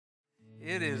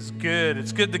It is good.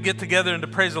 It's good to get together and to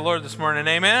praise the Lord this morning.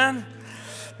 Amen.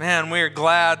 Man, we are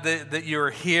glad that you are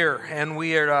here, and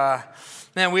we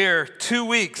are 2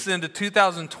 weeks into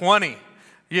 2020.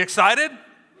 You excited?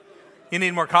 You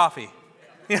need more coffee.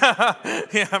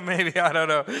 Yeah, maybe. I don't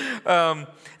know.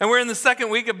 And we're in the second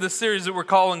week of this series that we're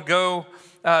calling Go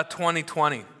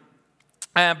 2020.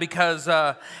 Because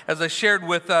as I shared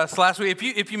with us last week,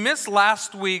 if you missed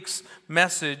last week's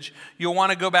message, you'll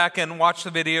want to go back and watch the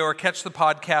video or catch the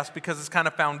podcast because it's kind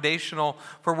of foundational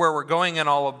for where we're going in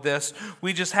all of this.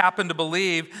 We just happen to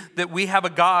believe that we have a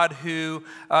God who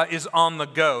is on the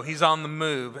go. He's on the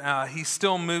move. He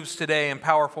still moves today in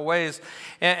powerful ways.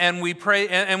 And we pray,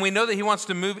 and we know that He wants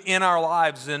to move in our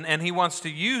lives, and He wants to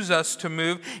use us to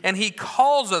move. And He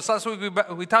calls us. Last week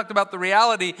we talked about the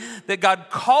reality that God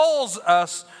calls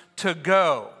us to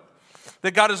go.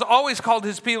 That God has always called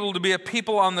His people to be a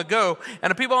people on the go,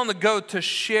 and a people on the go to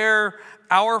share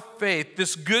our faith,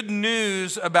 this good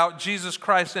news about Jesus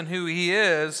Christ and who He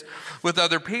is, with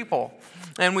other people.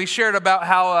 And we shared about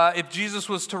how if Jesus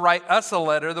was to write us a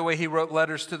letter, the way He wrote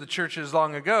letters to the churches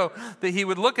long ago, that He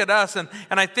would look at us. And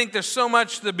I think there's so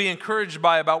much to be encouraged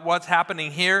by about what's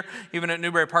happening here, even at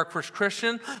Newberry Park First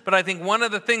Christian. But I think one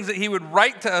of the things that He would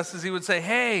write to us is He would say,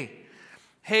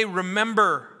 hey,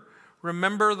 remember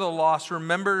the lost.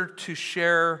 Remember to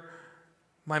share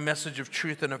my message of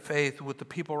truth and of faith with the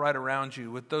people right around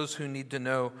you, with those who need to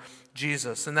know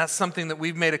Jesus. And that's something that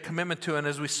we've made a commitment to. And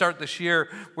as we start this year,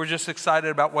 we're just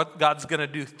excited about what God's going to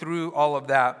do through all of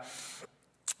that.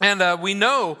 And we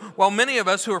know, while many of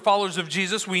us who are followers of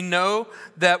Jesus, we know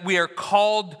that we are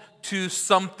called to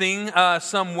something,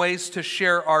 some ways to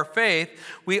share our faith.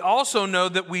 We also know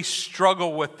that we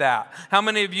struggle with that. How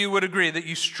many of you would agree that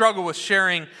you struggle with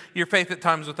sharing your faith at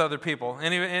times with other people?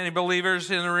 Any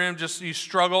believers in the room, just you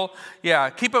struggle?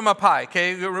 Yeah, keep them up high,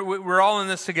 okay? We're all in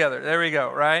this together. There we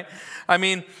go, right? I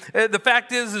mean, the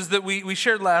fact is that we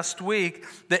shared last week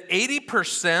that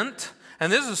 80%,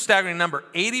 and this is a staggering number,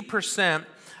 80%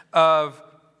 of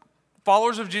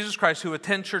followers of Jesus Christ who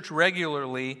attend church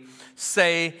regularly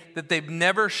say that they've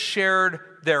never shared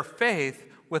their faith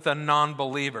with a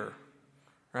non-believer,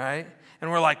 right? And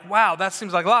we're like, wow, that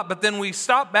seems like a lot. But then we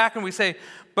stop back and we say,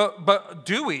 but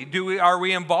do we? Are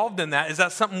we involved in that? Is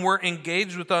that something we're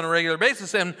engaged with on a regular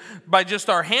basis? And by just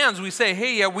our hands, we say,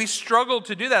 hey, yeah, we struggle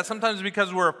to do that. Sometimes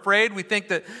because we're afraid. We think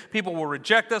that people will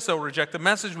reject us. They'll reject the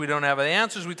message. We don't have the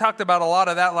answers. We talked about a lot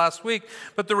of that last week.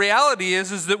 But the reality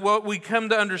is that what we come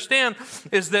to understand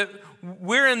is that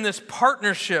we're in this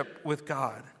partnership with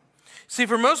God. See,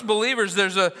 for most believers,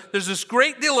 there's this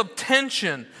great deal of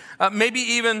tension, maybe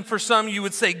even for some you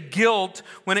would say guilt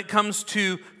when it comes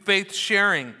to faith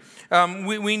sharing.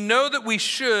 We know that we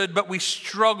should, but we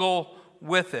struggle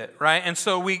with it, right? And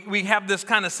so we have this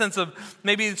kind of sense of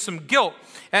maybe some guilt.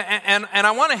 And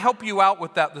I want to help you out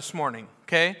with that this morning,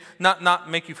 okay? Not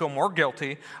make you feel more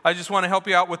guilty. I just want to help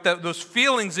you out with those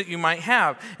feelings that you might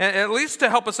have, at least to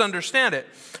help us understand it.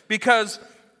 Because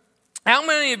how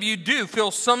many of you do feel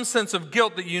some sense of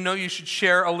guilt that you know you should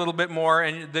share a little bit more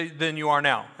than you are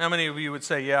now? How many of you would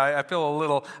say, yeah, I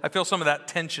feel some of that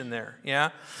tension there, yeah?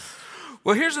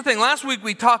 Well, here's the thing. Last week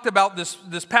we talked about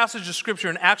this passage of Scripture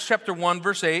in Acts chapter 1,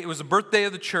 verse 8. It was the birthday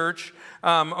of the church,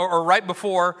 or right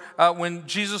before when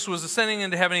Jesus was ascending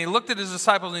into heaven. He looked at His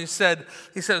disciples and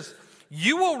He says,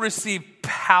 you will receive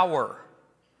power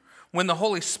when the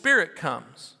Holy Spirit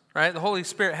comes, right? The Holy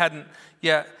Spirit hadn't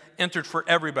yet entered for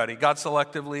everybody. God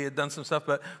selectively had done some stuff,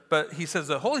 but He says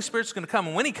the Holy Spirit's going to come,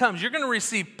 and when He comes, you're going to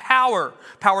receive power.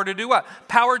 Power to do what?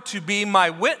 Power to be my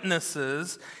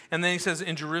witnesses. And then He says,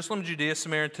 in Jerusalem, Judea,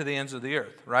 Samaria, to the ends of the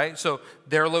earth, right? So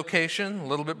their location, a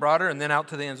little bit broader, and then out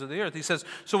to the ends of the earth. He says,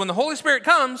 so when the Holy Spirit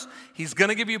comes, He's going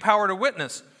to give you power to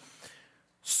witness.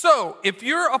 So if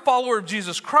you're a follower of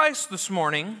Jesus Christ this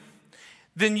morning,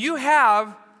 then you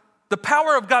have the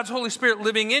power of God's Holy Spirit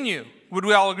living in you. Would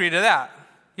we all agree to that?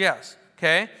 Yes,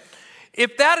 okay?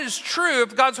 If that is true,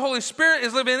 if God's Holy Spirit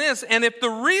is living in us, and if the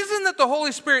reason that the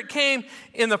Holy Spirit came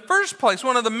in the first place,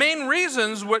 one of the main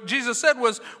reasons, what Jesus said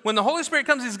was, when the Holy Spirit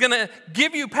comes, He's going to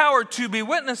give you power to be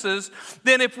witnesses,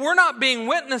 then if we're not being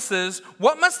witnesses,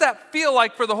 what must that feel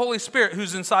like for the Holy Spirit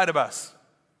who's inside of us?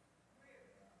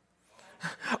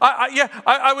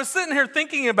 I was sitting here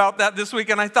thinking about that this week,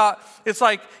 and I thought, it's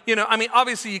like,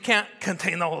 obviously you can't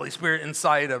contain the Holy Spirit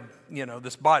inside of,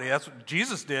 this body. That's what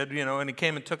Jesus did, and he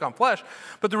came and took on flesh.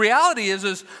 But the reality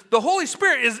is the Holy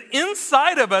Spirit is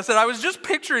inside of us, and I was just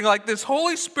picturing like this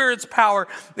Holy Spirit's power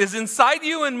is inside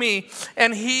you and me,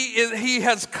 and he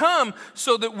has come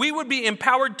so that we would be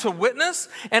empowered to witness.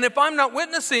 And if I'm not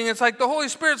witnessing, it's like the Holy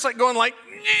Spirit's like going like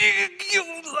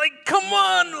come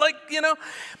on,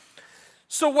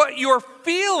 So what you're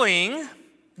feeling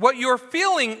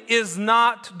is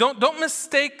not, don't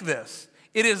mistake this.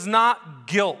 It is not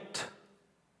guilt.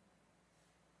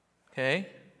 Okay?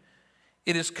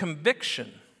 It is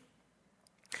conviction.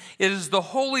 It is the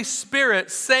Holy Spirit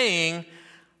saying,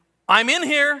 I'm in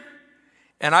here,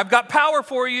 and I've got power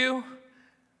for you,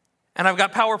 and I've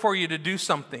got power for you to do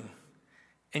something,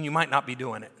 and you might not be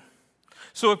doing it.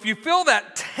 So if you feel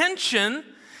that tension,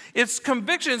 it's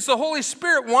conviction. It's the Holy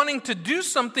Spirit wanting to do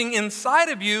something inside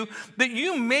of you that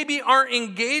you maybe aren't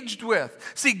engaged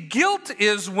with. See, guilt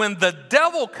is when the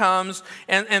devil comes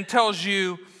and tells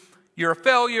you you're a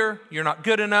failure, you're not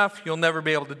good enough, you'll never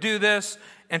be able to do this,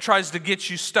 and tries to get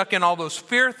you stuck in all those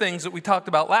fear things that we talked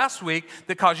about last week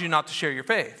that cause you not to share your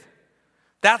faith.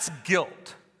 That's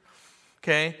guilt.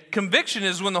 Okay? Conviction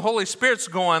is when the Holy Spirit's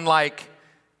going like,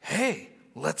 hey,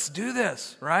 let's do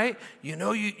this, right? You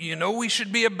know we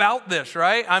should be about this,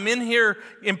 right? I'm in here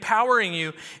empowering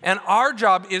you. And our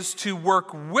job is to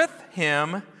work with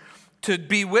him to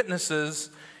be witnesses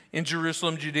in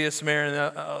Jerusalem, Judea,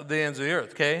 Samaria, and the ends of the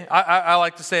earth, okay? I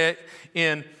like to say it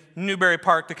in Newberry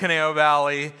Park, the Conejo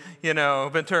Valley,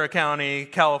 Ventura County,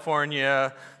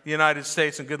 California, the United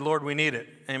States, and good Lord, we need it.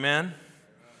 Amen?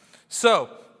 So,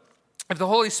 if the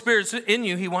Holy Spirit's in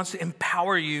you, he wants to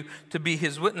empower you to be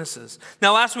his witnesses.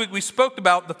 Now, last week we spoke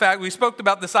about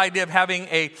this idea of having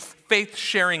a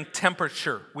faith-sharing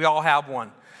temperature. We all have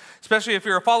one. Especially if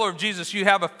you're a follower of Jesus, you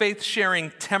have a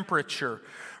faith-sharing temperature,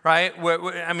 right?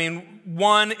 I mean,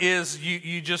 one is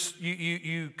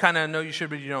you kind of know you should,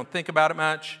 but you don't think about it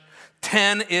much.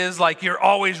 10 is like you're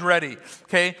always ready,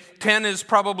 okay? 10 is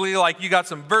probably like you got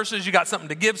some verses, you got something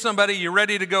to give somebody, you're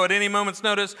ready to go at any moment's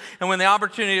notice, and when the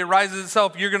opportunity arises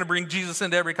itself, you're going to bring Jesus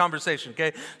into every conversation,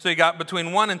 okay? So you got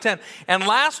between 1 and 10. And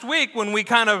last week when we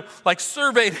kind of like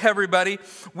surveyed everybody,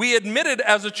 we admitted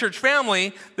as a church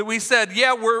family that we said,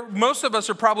 most of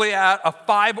us are probably at a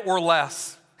 5 or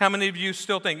less. How many of you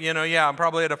still think, I'm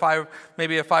probably at a 5,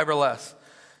 maybe a 5 or less?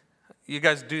 You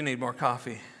guys do need more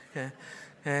coffee, okay?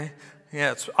 Okay.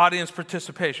 Yeah, it's audience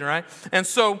participation, right? And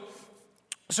so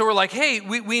we're like, hey,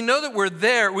 we know that we're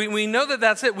there. We know that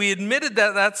that's it. We admitted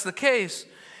that that's the case.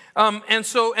 And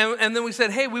then we said,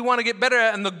 hey, we want to get better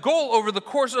at it. And the goal over the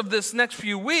course of this next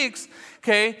few weeks,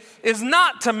 okay, is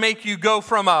not to make you go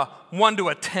from a 1 to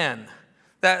a 10.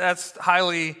 That's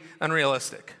highly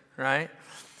unrealistic, right?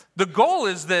 The goal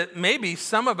is that maybe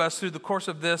some of us through the course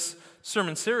of this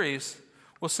sermon series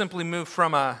will simply move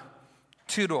from a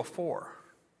 2 to a 4.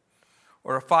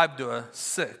 Or a 5 to a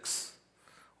 6,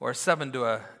 or a 7 to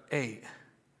a 8,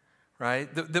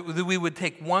 right? That we would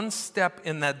take one step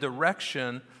in that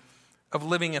direction of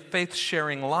living a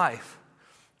faith-sharing life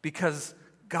because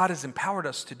God has empowered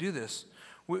us to do this.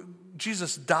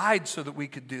 Jesus died so that we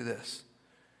could do this.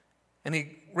 And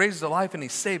he raised to life and he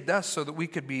saved us so that we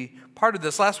could be part of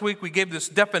this. Last week we gave this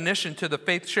definition to the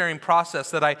faith-sharing process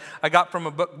that I got from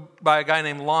a book by a guy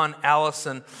named Lon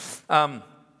Allison.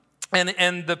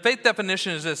 And the faith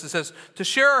definition is this. It says, to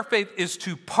share our faith is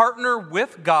to partner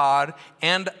with God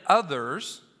and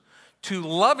others to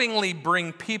lovingly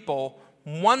bring people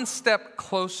one step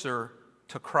closer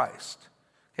to Christ.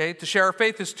 Okay? To share our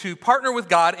faith is to partner with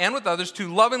God and with others to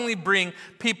lovingly bring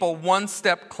people one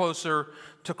step closer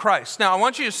to Christ. Now, I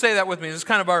want you to say that with me. This is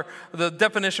kind of the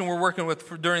definition we're working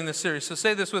with during this series. So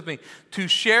say this with me. To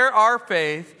share our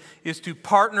faith is to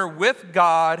partner with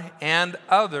God and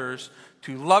others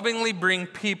to lovingly bring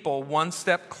people one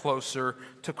step closer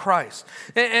to Christ.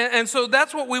 And so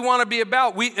that's what we want to be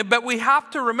about. But we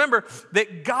have to remember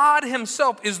that God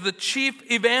himself is the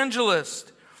chief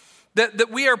evangelist, that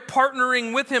we are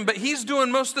partnering with him, but he's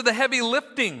doing most of the heavy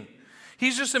lifting.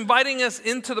 He's just inviting us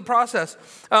into the process.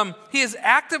 He is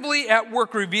actively at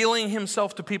work revealing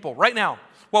himself to people right now.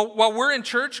 While we're in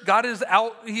church, God is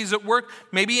out, he's at work.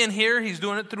 Maybe in here, he's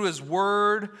doing it through his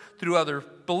word, through other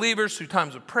believers, through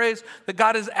times of praise, that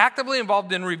God is actively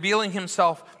involved in revealing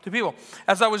himself to people.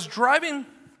 As I was driving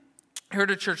here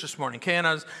to church this morning, okay, and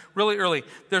I was really early,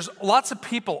 there's lots of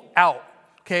people out,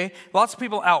 Okay, lots of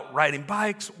people out riding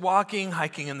bikes, walking,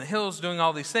 hiking in the hills, doing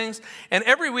all these things. And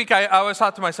every week I always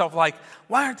thought to myself, like,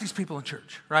 why aren't these people in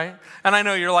church, right? And I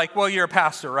know you're like, well, you're a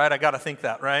pastor, right? I got to think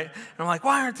that, right? And I'm like,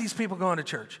 why aren't these people going to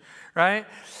church, right?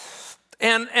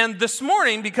 And this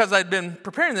morning, because I'd been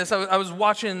preparing this, I was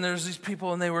watching, there's these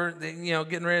people and they were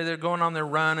getting ready, they're going on their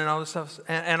run and all this stuff.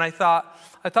 And I thought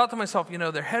to myself,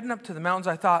 they're heading up to the mountains.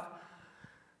 I thought,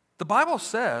 the Bible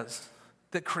says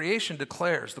that creation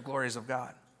declares the glories of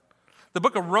God. The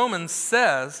book of Romans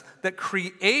says that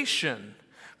creation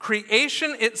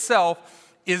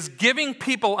itself is giving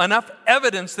people enough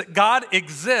evidence that God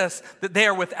exists that they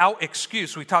are without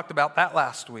excuse. We talked about that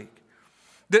last week.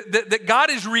 That God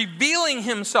is revealing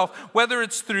himself, whether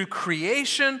it's through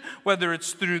creation, whether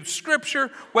it's through scripture,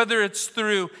 whether it's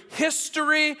through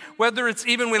history, whether it's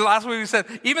last week we said,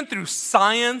 even through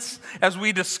science, as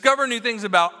we discover new things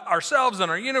about ourselves and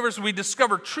our universe, we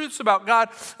discover truths about God,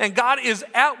 and God is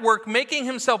at work making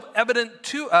himself evident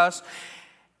to us,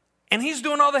 and he's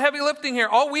doing all the heavy lifting here.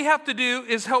 All we have to do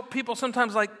is help people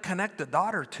sometimes like connect a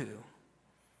dot or two,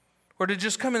 or to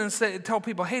just come in and tell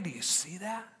people, hey, do you see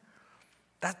that?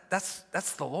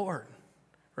 That's the Lord,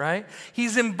 right?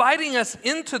 He's inviting us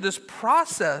into this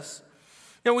process.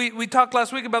 We talked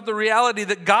last week about the reality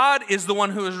that God is the one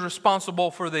who is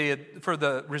responsible for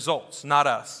the results, not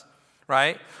us,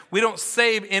 right? We don't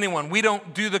save anyone. We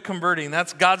don't do the converting.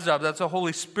 That's God's job. That's the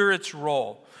Holy Spirit's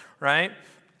role, right?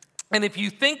 And if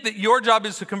you think that your job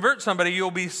is to convert somebody,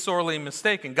 you'll be sorely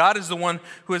mistaken. God is the one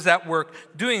who is at work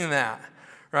doing that,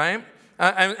 right?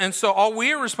 And so all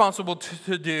we are responsible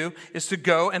to do is to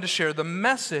go and to share the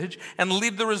message and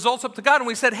leave the results up to God. And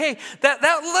we said, hey,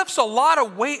 that lifts a lot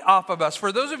of weight off of us.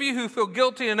 For those of you who feel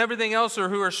guilty and everything else, or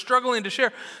who are struggling to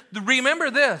share,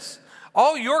 remember this.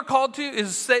 All you're called to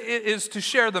is to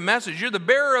share the message. You're the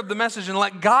bearer of the message, and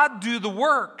let God do the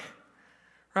work,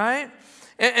 right?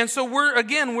 And so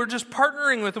we're just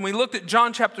partnering with them. We looked at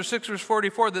John chapter 6, verse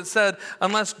 44 that said,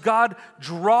 unless God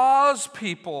draws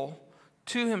people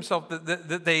to himself,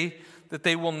 that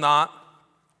they will not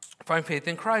find faith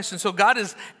in Christ. And so God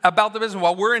is about the business.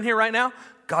 While we're in here right now,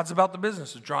 God's about the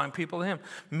business of drawing people to him.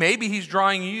 Maybe he's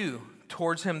drawing you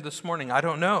towards him this morning. I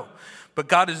don't know. But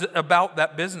God is about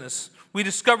that business. We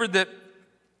discovered that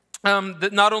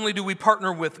not only do we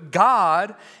partner with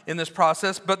God in this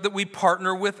process, but that we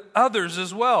partner with others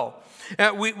as well.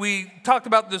 We talked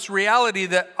about this reality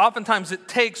that oftentimes it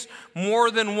takes more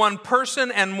than one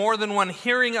person and more than one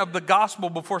hearing of the gospel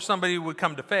before somebody would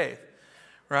come to faith,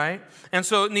 right? And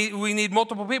so we need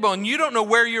multiple people, and you don't know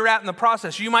where you're at in the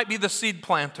process. You might be the seed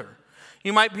planter.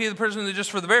 You might be the person that just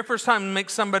for the very first time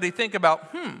makes somebody think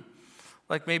about,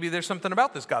 like maybe there's something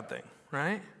about this God thing,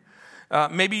 right?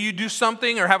 Maybe you do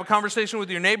something or have a conversation with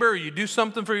your neighbor, or you do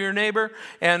something for your neighbor,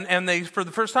 and they, for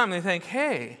the first time, they think,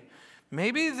 hey,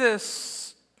 maybe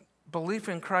this belief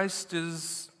in Christ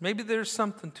maybe there's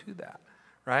something to that,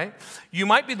 right? You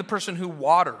might be the person who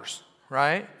waters,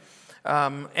 right?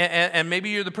 And maybe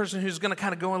you're the person who's going to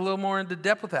kind of go a little more into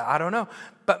depth with that. I don't know.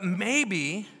 But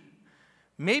maybe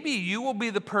you will be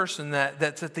the person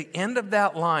that's at the end of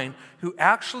that line who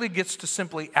actually gets to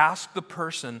simply ask the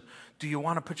person, do you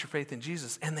want to put your faith in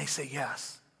Jesus? And they say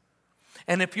yes.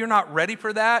 And if you're not ready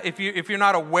for that, if you're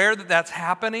not aware that that's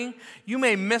happening, you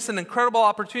may miss an incredible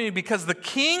opportunity, because the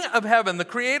King of heaven, the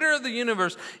creator of the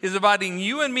universe, is inviting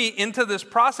you and me into this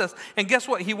process. And guess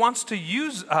what? He wants to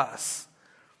use us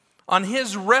on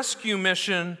his rescue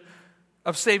mission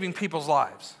of saving people's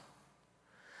lives.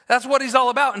 That's what he's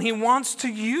all about, and he wants to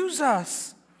use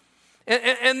us.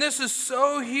 And this is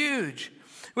so huge.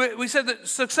 We said that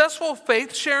successful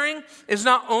faith sharing is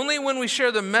not only when we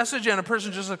share the message and a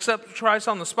person just accepts Christ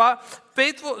on the spot.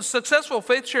 Successful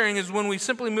faith sharing is when we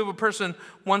simply move a person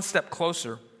one step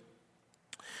closer.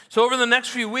 So over the next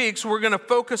few weeks, we're going to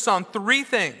focus on three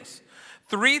things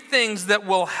that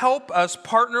will help us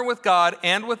partner with God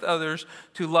and with others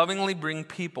to lovingly bring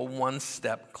people one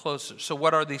step closer. So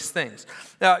what are these things?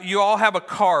 Now, you all have a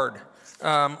card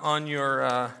on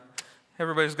your...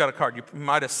 Everybody's got a card. You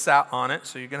might have sat on it,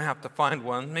 so you're going to have to find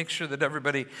one. Make sure that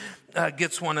everybody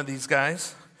gets one of these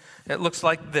guys. It looks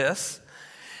like this.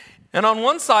 And on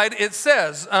one side, it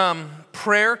says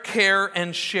prayer, care,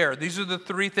 and share. These are the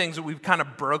three things that we've kind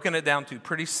of broken it down to.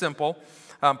 Pretty simple.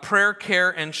 Prayer,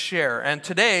 care, and share. And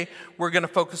today, we're going to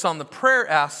focus on the prayer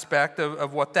aspect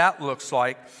of what that looks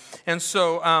like. And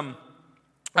so...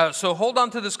 So hold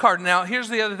on to this card. Now, here's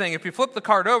the other thing. If you flip the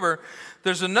card over,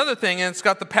 there's another thing, and it's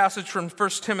got the passage from 1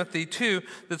 Timothy 2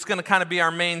 that's going to kind of be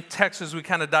our main text as we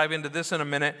kind of dive into this in a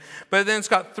minute. But then it's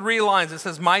got 3 lines. It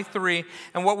says, my 3.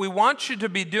 And what we want you to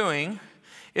be doing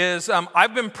is,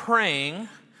 I've been praying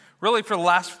really for the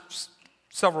last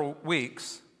several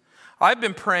weeks, I've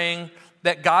been praying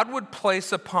that God would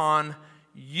place upon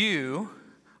you,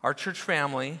 our church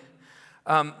family,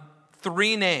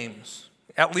 3 names,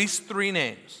 at least 3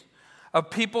 names, of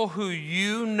people who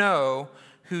you know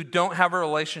who don't have a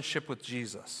relationship with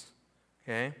Jesus,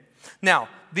 okay? Now,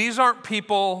 these aren't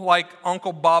people like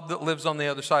Uncle Bob that lives on the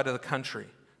other side of the country,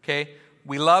 okay?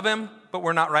 We love him, but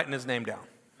we're not writing his name down,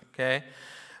 okay?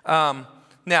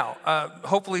 Now,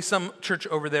 hopefully some church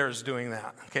over there is doing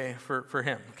that, okay, for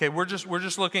him. Okay, we're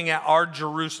just looking at our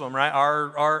Jerusalem, right,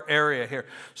 our area here.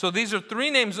 So these are 3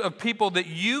 names of people that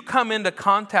you come into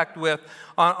contact with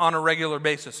on a regular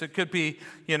basis. It could be,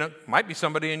 might be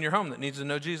somebody in your home that needs to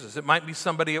know Jesus. It might be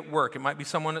somebody at work. It might be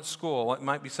someone at school. It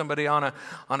might be somebody on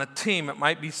a team. It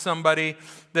might be somebody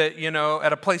that,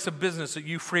 at a place of business that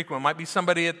you frequent. It might be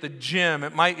somebody at the gym.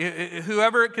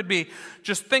 Whoever it could be,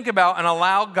 just think about and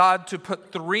allow God to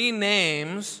put 3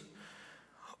 names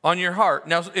on your heart.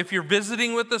 Now, if you're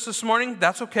visiting with us this morning,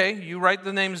 that's okay. You write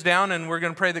the names down, and we're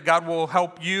going to pray that God will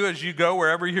help you as you go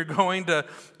wherever you're going to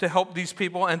help these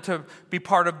people and to be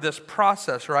part of this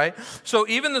process, right? So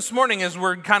even this morning, as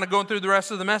we're kind of going through the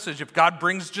rest of the message, if God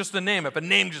brings just a name, if a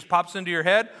name just pops into your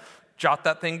head, jot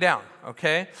that thing down,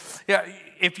 okay? Yeah,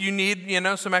 if you need,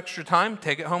 some extra time,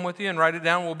 take it home with you and write it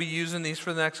down. We'll be using these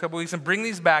for the next couple weeks and bring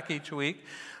these back each week,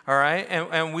 all right?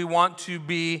 And we want to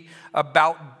be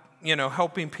about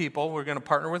helping people. We're going to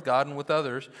partner with God and with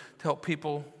others to help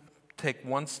people take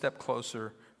one step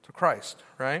closer to Christ,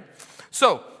 right?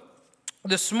 So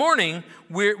this morning,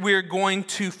 we're going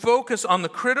to focus on the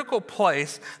critical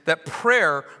place that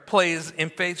prayer plays in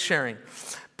faith sharing.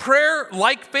 Prayer,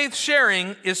 like faith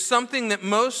sharing, is something that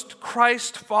most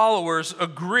Christ followers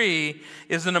agree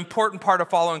is an important part of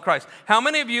following Christ. How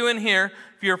many of you in here,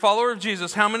 if you're a follower of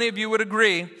Jesus, how many of you would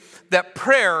agree that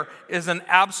prayer is an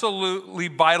absolutely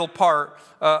vital part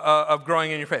of growing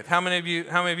in your faith? How many of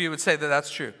you would say that that's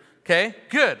true? Okay,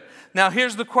 good. Now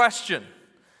here's the question.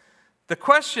 The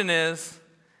question is,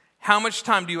 how much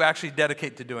time do you actually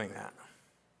dedicate to doing that?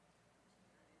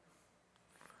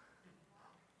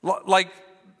 Like,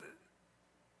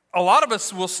 a lot of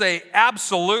us will say,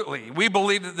 absolutely. We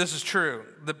believe that this is true.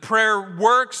 That prayer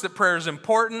works, that prayer is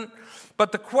important.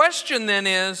 But the question then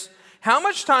is, how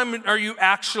much time are you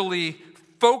actually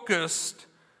focused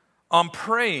on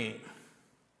praying?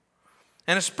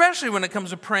 And especially when it comes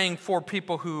to praying for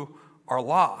people who are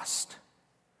lost.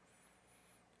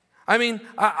 I mean,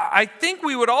 I think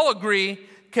we would all agree,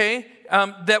 okay,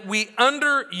 that we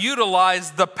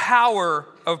underutilize the power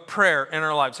of prayer in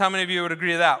our lives. How many of you would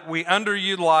agree to that? We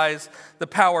underutilize the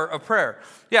power of prayer.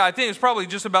 Yeah, I think it's probably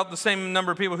just about the same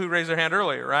number of people who raised their hand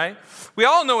earlier, right? We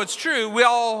all know it's true. We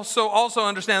also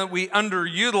understand that we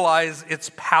underutilize its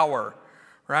power,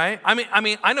 right? I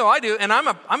mean, I know I do, and I'm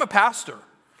a pastor,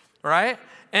 right?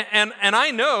 And I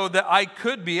know that I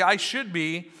should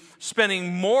be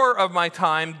spending more of my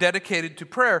time dedicated to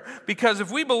prayer, because if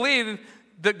we believe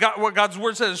that what God's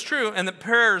word says is true and that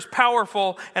prayer is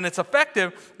powerful and it's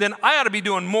effective, then I ought to be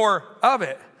doing more of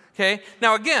it, okay?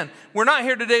 Now again, we're not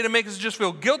here today to make us just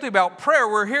feel guilty about prayer.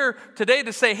 We're here today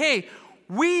to say, hey,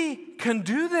 we can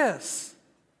do this.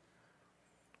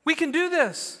 We can do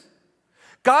this.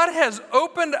 God has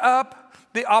opened up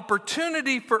the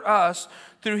opportunity for us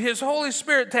through His Holy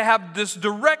Spirit to have this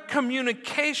direct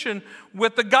communication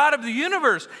with the God of the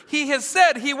universe. He has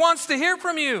said He wants to hear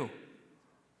from you.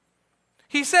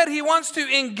 He said He wants to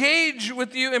engage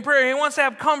with you in prayer. He wants to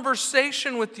have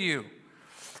conversation with you.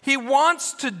 He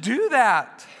wants to do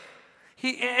that.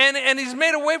 And He's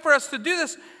made a way for us to do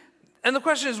this. And the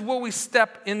question is, will we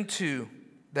step into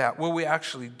that? Will we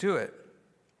actually do it?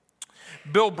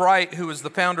 Bill Bright, who was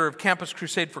the founder of Campus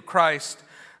Crusade for Christ,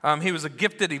 he was a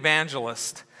gifted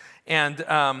evangelist and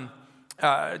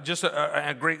just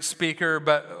a great speaker.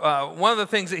 But one of the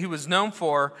things that he was known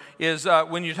for is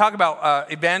when you talk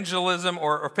about evangelism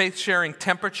or faith-sharing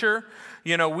temperature,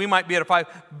 we might be at a 5.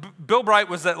 Bill Bright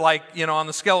was at on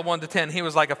the scale of 1 to 10, he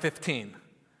was like a 15.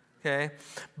 Okay?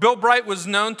 Bill Bright was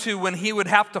known to, when he would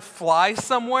have to fly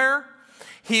somewhere,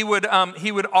 he would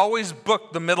always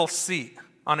book the middle seat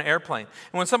on an airplane.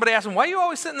 And when somebody asked him, why are you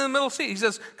always sitting in the middle seat? He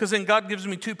says, because then God gives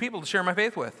me 2 people to share my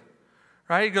faith with.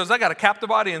 Right? He goes, I got a captive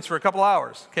audience for a couple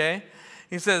hours, okay?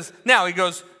 He says, now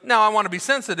I want to be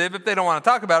sensitive. If they don't want to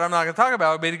talk about it, I'm not going to talk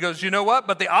about it. But he goes, you know what?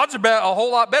 But the odds are a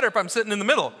whole lot better if I'm sitting in the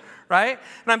middle, right?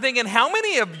 And I'm thinking, how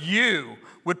many of you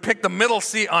would pick the middle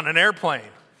seat on an airplane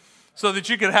so that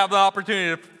you could have the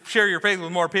opportunity to share your faith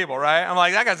with more people, right? I'm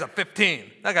like, that guy's a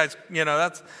 15. That guy's,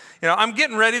 I'm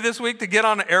getting ready this week to get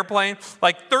on an airplane,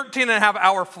 like 13 and a half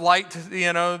hour flight,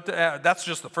 that's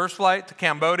just the first flight to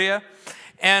Cambodia.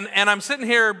 And I'm sitting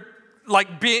here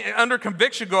like being under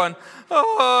conviction going,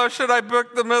 oh, should I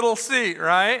book the middle seat,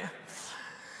 right?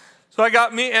 So I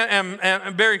got me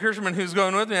and Barry Kirschman, who's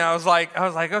going with me. I was like,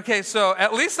 okay, so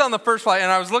at least on the first flight, and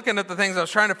I was looking at the things, I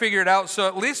was trying to figure it out. So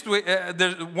at least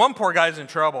there's one poor guy's in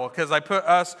trouble because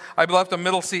I left a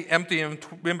middle seat empty in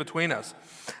between us.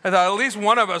 I thought at least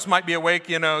one of us might be awake,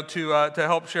 to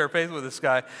help share faith with this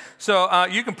guy. So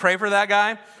you can pray for that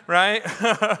guy, right?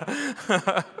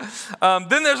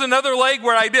 Then there's another leg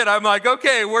where I did. I'm like,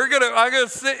 okay, I'm gonna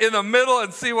sit in the middle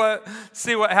and see what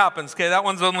happens. Okay, that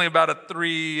one's only about a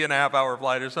 3.5 hour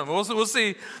flight or something. We'll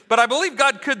see. But I believe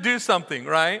God could do something,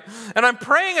 right? And I'm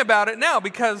praying about it now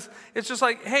because it's just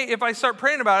like, hey, if I start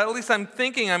praying about it, at least I'm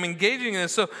thinking, I'm engaging in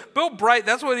this. So Bill Bright,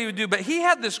 that's what he would do. But he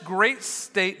had this great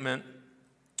statement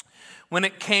when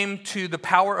it came to the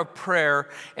power of prayer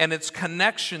and its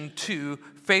connection to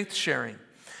faith sharing.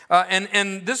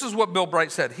 And this is what Bill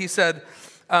Bright said. He said,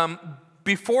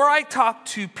 before I talk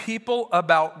to people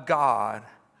about God,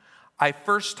 I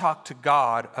first talk to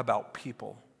God about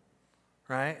people,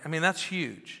 right? I mean, that's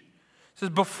huge. He says,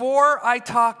 before I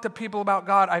talk to people about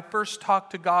God, I first talk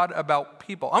to God about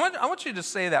people. I want you to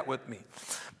say that with me.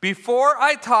 Before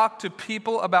I talk to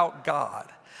people about God,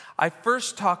 I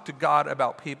first talk to God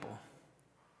about people.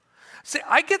 See,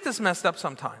 I get this messed up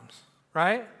sometimes,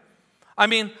 right? I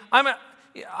mean, I'm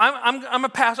a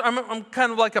pastor. I'm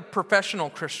kind of like a professional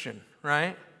Christian,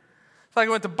 right? It's like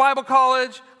I went to Bible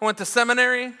college. I went to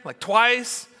seminary like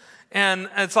twice. And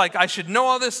it's like I should know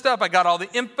all this stuff. I got all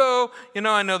the info.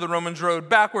 I know the Romans road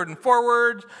backward and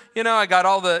forward. I got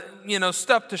all the,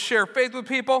 stuff to share faith with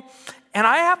people. And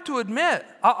I have to admit,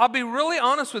 I'll be really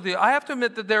honest with you. I have to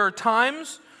admit that there are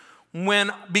times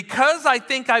when, because I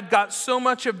think I've got so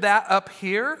much of that up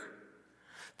here,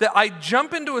 that I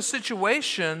jump into a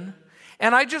situation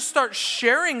and I just start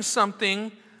sharing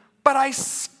something, but I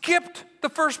skipped the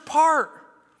first part.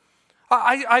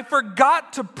 I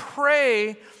forgot to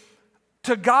pray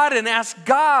to God and ask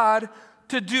God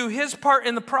to do his part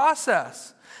in the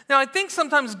process. Now, I think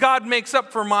sometimes God makes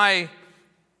up for my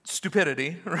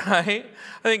stupidity, right?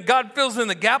 I think God fills in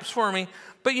the gaps for me.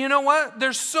 But you know what?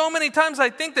 There's so many times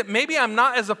I think that maybe I'm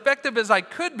not as effective as I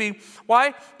could be.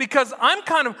 Why? Because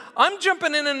I'm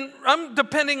jumping in and I'm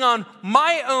depending on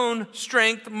my own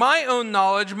strength, my own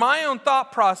knowledge, my own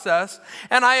thought process,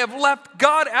 and I have left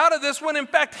God out of this when in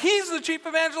fact he's the chief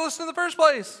evangelist in the first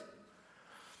place.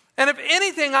 And if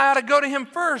anything, I ought to go to him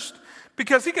first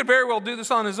because he could very well do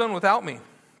this on his own without me.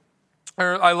 I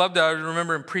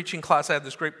remember in preaching class, I had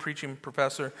this great preaching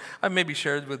professor. I maybe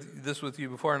shared this with you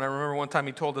before, and I remember one time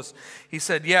he told us, he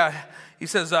said,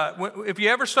 if you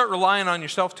ever start relying on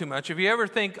yourself too much, if you ever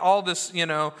think all this,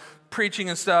 preaching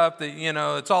and stuff, that,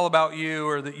 it's all about you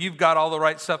or that you've got all the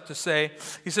right stuff to say,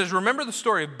 he says, remember the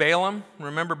story of Balaam?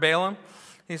 Remember Balaam?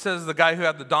 He says, the guy who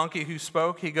had the donkey who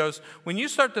spoke, he goes, when you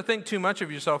start to think too much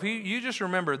of yourself, you just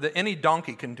remember that any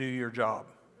donkey can do your job,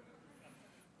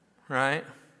 right?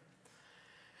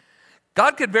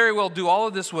 God could very well do all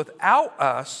of this without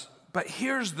us, but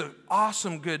here's the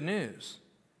awesome good news.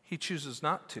 He chooses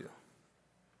not to.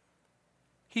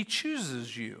 He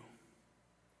chooses you.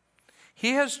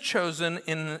 He has chosen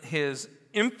in his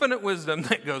infinite wisdom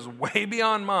that goes way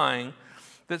beyond mine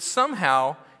that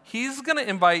somehow he's going to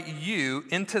invite you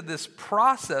into this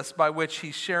process by which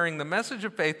he's sharing the message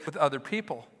of faith with other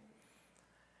people.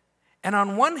 And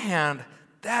on one hand,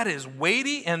 that is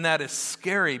weighty and that is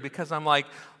scary because I'm like,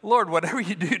 Lord, whatever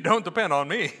you do, don't depend on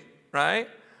me, right?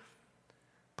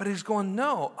 But he's going,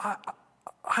 no,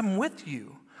 I'm with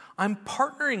you. I'm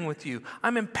partnering with you.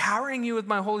 I'm empowering you with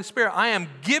my Holy Spirit. I am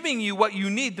giving you what you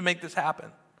need to make this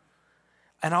happen.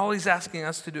 And all he's asking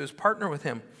us to do is partner with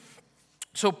him.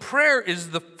 So prayer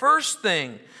is the first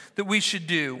thing that we should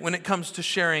do when it comes to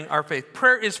sharing our faith.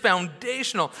 Prayer is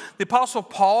foundational. The Apostle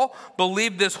Paul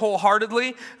believed this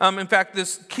wholeheartedly. In fact,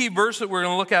 this key verse that we're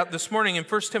going to look at this morning in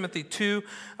 1 Timothy 2,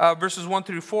 verses 1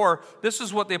 through 4, this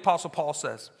is what the Apostle Paul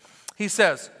says. He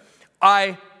says,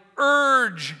 I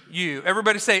urge you.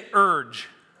 Everybody say urge.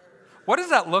 What does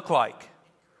that look like?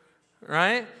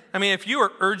 Right? I mean, if you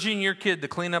are urging your kid to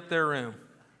clean up their room,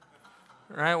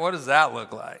 right? What does that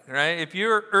look like, right? If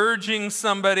you're urging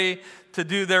somebody to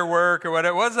do their work or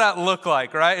whatever, what does that look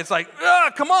like, right? It's like,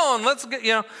 come on, let's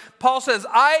get, Paul says,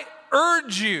 I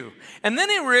urge you. And then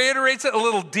he reiterates it a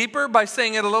little deeper by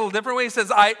saying it a little different way. He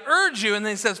says, I urge you. And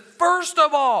then he says, first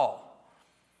of all,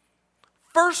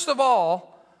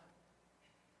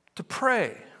 to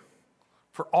pray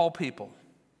for all people.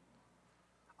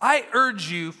 I urge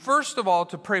you, first of all,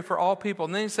 to pray for all people.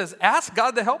 And then he says, ask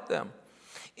God to help them.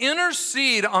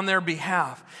 Intercede on their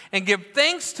behalf and give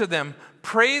thanks to them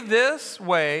pray this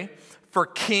way for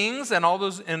kings and all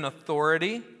those in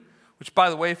authority, which, by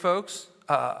the way, folks,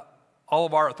 all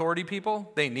of our authority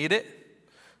people, they need it,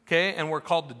 okay? And we're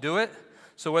called to do it.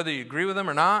 So whether you agree with them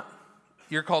or not,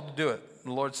 you're called to do it.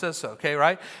 The Lord says so, okay,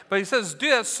 right? But he says, do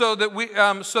that so that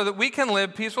we can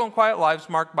live peaceful and quiet lives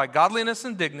marked by godliness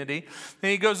and dignity.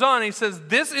 And he goes on, he says,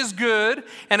 this is good,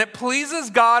 and it pleases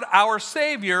God, our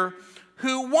Savior,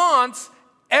 who wants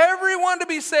everyone to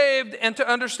be saved and to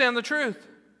understand the truth.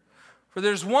 For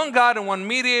there's one God and one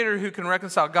mediator who can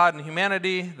reconcile God and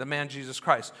humanity, the man Jesus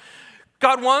Christ.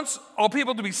 God wants all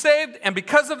people to be saved, and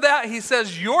because of that, he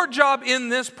says, your job in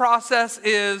this process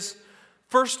is,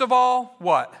 first of all,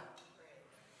 what?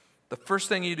 The first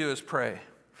thing you do is pray.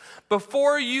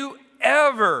 Before you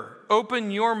ever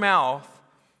open your mouth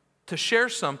to share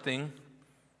something,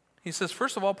 he says,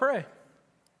 first of all, pray.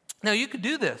 Now, you could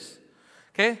do this,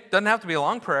 okay? Doesn't have to be a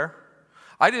long prayer.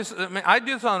 I do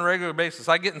this on a regular basis.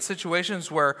 I get in situations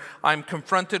where I'm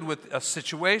confronted with a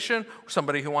situation,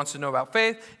 somebody who wants to know about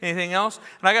faith, anything else.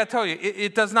 And I got to tell you,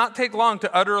 it does not take long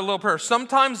to utter a little prayer.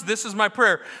 Sometimes this is my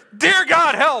prayer. Dear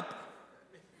God, help.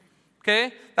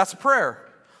 Okay? That's a prayer.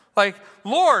 Like,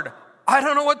 Lord, I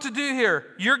don't know what to do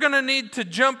here. You're going to need to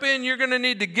jump in. You're going to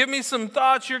need to give me some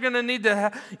thoughts. You're going to need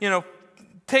to,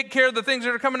 take care of the things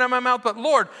that are coming out of my mouth. But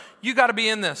Lord, you got to be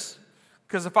in this.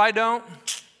 Because if I don't,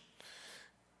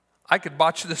 I could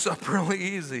botch this up really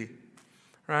easy,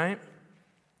 right?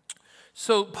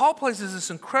 So Paul places this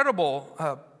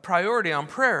incredible priority on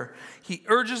prayer. He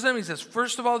urges them. He says,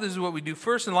 first of all, this is what we do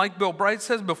first. And like Bill Bright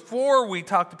says, before we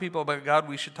talk to people about God,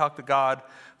 we should talk to God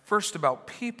first about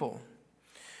people.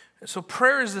 So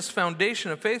prayer is this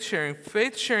foundation of faith sharing.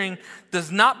 Faith sharing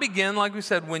does not begin, like we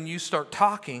said, when you start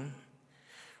talking.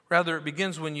 Rather, it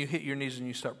begins when you hit your knees and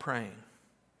you start praying.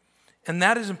 And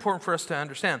that is important for us to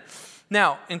understand.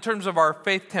 Now, in terms of our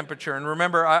faith temperature, and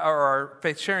remember, our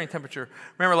faith sharing temperature,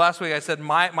 remember last week I said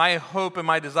my hope and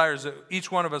my desire is that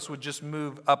each one of us would just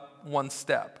move up one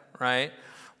step, right?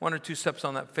 1 or 2 steps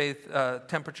on that faith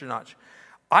temperature notch.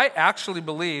 I actually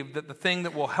believe that the thing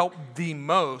that will help the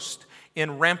most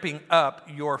in ramping up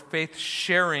your faith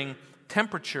sharing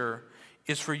temperature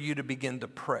is for you to begin to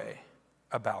pray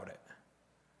about it,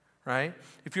 right?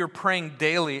 If you're praying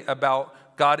daily about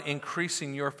God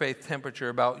increasing your faith temperature,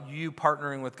 about you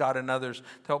partnering with God and others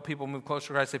to help people move closer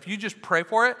to Christ. If you just pray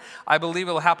for it, I believe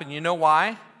it'll happen. You know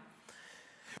why?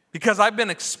 Because I've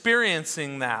been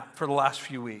experiencing that for the last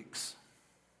few weeks.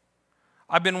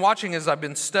 I've been watching as I've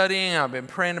been studying, I've been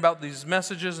praying about these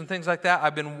messages and things like that.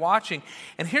 I've been watching,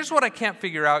 and here's what I can't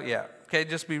figure out yet. Okay,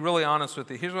 just be really honest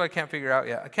with you. Here's what I can't figure out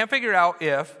yet. I can't figure out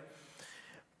if,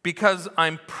 because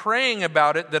I'm praying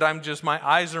about it, that my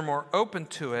eyes are more open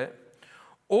to it,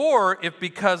 or if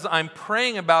because I'm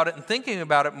praying about it and thinking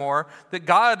about it more, that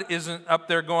God isn't up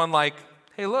there going like,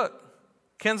 hey, look,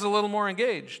 Ken's a little more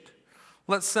engaged.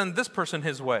 Let's send this person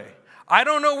his way. I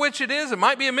don't know which it is. It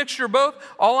might be a mixture of both.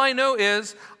 All I know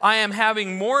is I am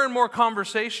having more and more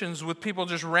conversations with people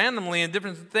just randomly in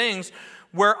different things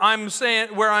where I'm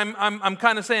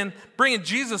kind of saying, bringing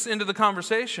Jesus into the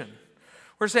conversation.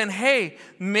 We're saying, hey,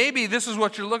 maybe this is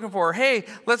what you're looking for. Hey,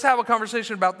 let's have a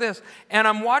conversation about this. And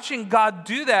I'm watching God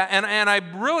do that. And I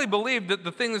really believe that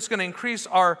the thing that's going to increase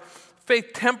our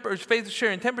faith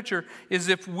sharing temperature is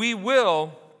if we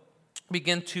will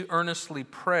begin to earnestly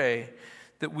pray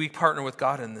that we partner with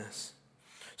God in this.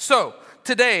 So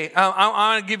today, I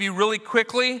want to give you really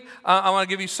quickly, I want to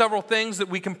give you several things that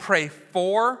we can pray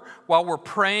for while we're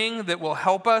praying that will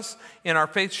help us in our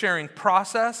faith sharing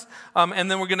process.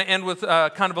 And then we're going to end with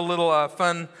kind of a little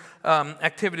fun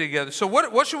activity together. So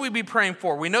what should we be praying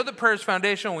for? We know that prayer is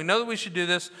foundational. We know that we should do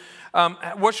this.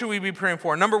 What should we be praying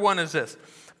for? Number one is this.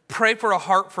 Pray for a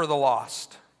heart for the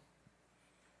lost.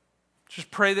 Just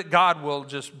pray that God will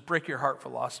just break your heart for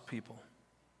lost people,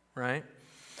 right?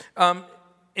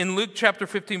 In Luke chapter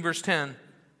 15, verse 10,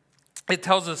 it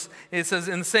tells us, it says,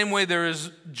 in the same way there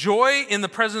is joy in the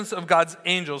presence of God's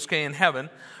angels, okay, in heaven,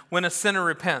 when a sinner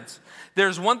repents.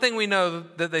 There's one thing we know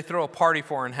that they throw a party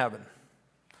for in heaven,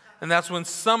 and that's when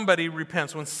somebody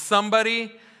repents, when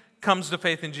somebody comes to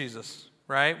faith in Jesus,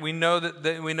 right? We know that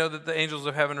the angels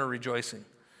of heaven are rejoicing,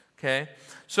 okay?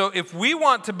 So if we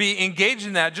want to be engaged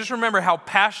in that, just remember how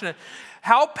passionate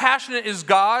is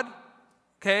God,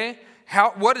 okay?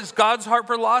 What is God's heart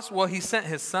for the lost? Well, he sent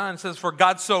his son. It says, for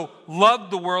God so loved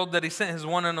the world that he sent his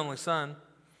one and only son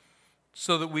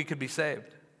so that we could be saved.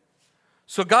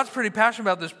 So God's pretty passionate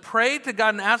about this. Pray to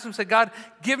God and ask him, say, God,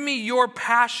 give me your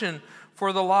passion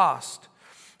for the lost.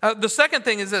 The second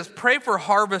thing is this: pray for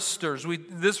harvesters.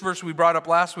 This verse we brought up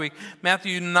last week,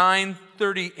 Matthew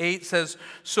 9:38 says,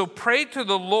 "So pray to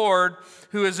the Lord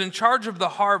who is in charge of the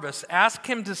harvest. Ask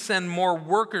him to send more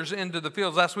workers into the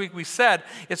fields." Last week we said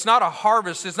it's not a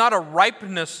harvest, it's not a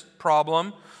ripeness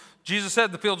problem. Jesus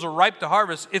said the fields are ripe to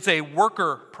harvest. It's a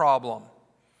worker problem.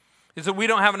 It's that we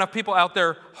don't have enough people out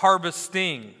there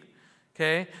harvesting.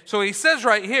 Okay? So he says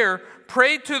right here,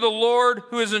 pray to the Lord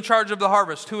who is in charge of the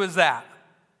harvest. Who is that?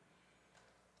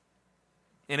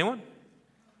 Anyone?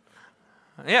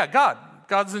 Yeah, God.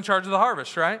 God's in charge of the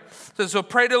harvest, right? So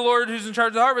pray to the Lord who's in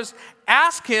charge of the harvest.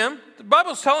 Ask him, the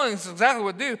Bible's telling us exactly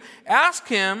what to do. Ask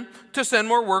him to send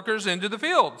more workers into the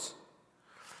fields.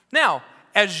 Now,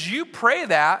 as you pray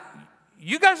that,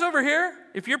 you guys over here,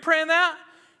 if you're praying that,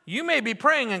 you may be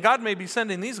praying and God may be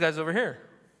sending these guys over here.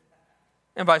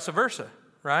 And vice versa,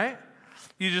 right?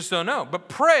 You just don't know. But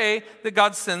pray that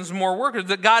God sends more workers,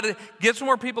 that God gets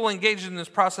more people engaged in this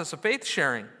process of faith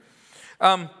sharing.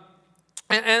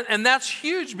 And that's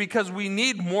huge because we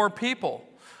need more people.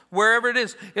 Wherever it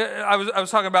is. I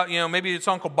was talking about, maybe it's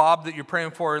Uncle Bob that you're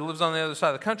praying for. He lives on the other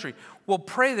side of the country. Well,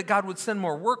 pray that God would send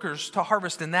more workers to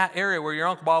harvest in that area where your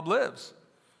Uncle Bob lives.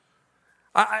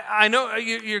 I know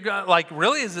you're like,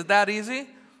 really? Is it that easy?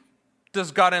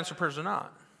 Does God answer prayers or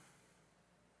not?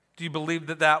 Do you believe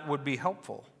that that would be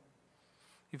helpful?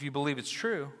 If you believe it's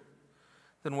true,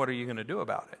 then what are you going to do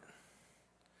about it?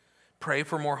 Pray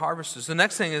for more harvesters. The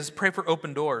next thing is pray for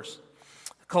open doors.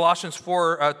 Colossians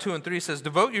 4:2-3 says,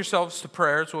 devote yourselves to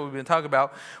prayer, that's what we've been talking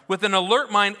about, with an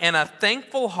alert mind and a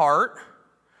thankful heart,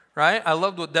 right? I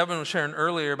loved what Devin was sharing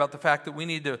earlier about the fact that we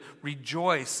need to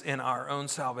rejoice in our own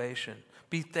salvation.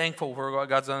 Be thankful for what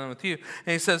God's done with you.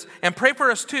 And he says, and pray for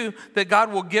us too, that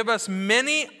God will give us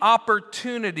many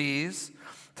opportunities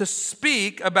to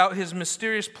speak about his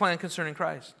mysterious plan concerning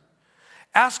Christ.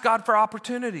 Ask God for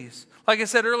opportunities. Like I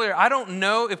said earlier, I don't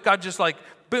know if God just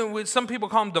boom, some people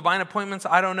call them divine appointments.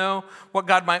 I don't know what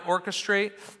God might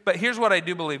orchestrate. But here's what I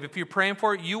do believe. If you're praying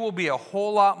for it, you will be a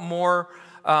whole lot more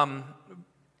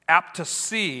apt to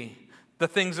see the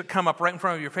things that come up right in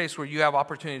front of your face where you have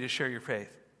opportunity to share your faith.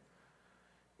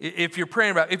 If you're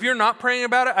praying about it. If you're not praying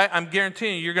about it, I'm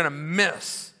guaranteeing you're going to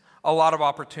miss a lot of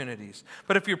opportunities.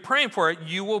 But if you're praying for it,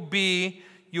 you will be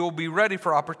ready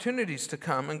for opportunities to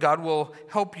come, and God will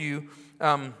help you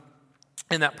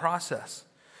in that process.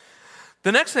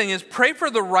 The next thing is pray for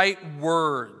the right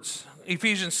words.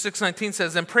 Ephesians 6:19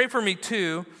 says, and pray for me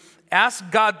too.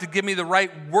 Ask God to give me the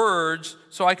right words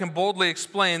so I can boldly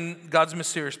explain God's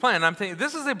mysterious plan. I'm thinking,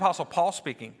 this is the Apostle Paul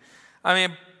speaking. I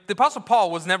mean, the Apostle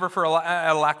Paul was never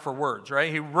at a lack for words,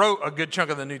 right? He wrote a good chunk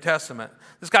of the New Testament.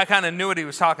 This guy kind of knew what he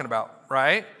was talking about,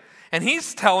 right? And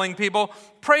he's telling people,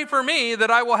 pray for me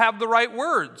that I will have the right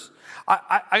words.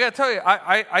 I got to tell you,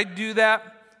 I do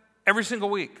that every single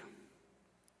week.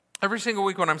 Every single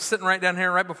week when I'm sitting right down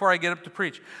here, right before I get up to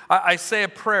preach, I say a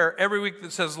prayer every week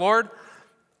that says, Lord,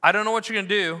 I don't know what you're going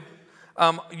to do.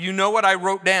 You know what I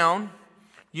wrote down.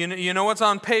 You know what's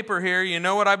on paper here. You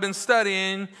know what I've been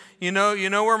studying. You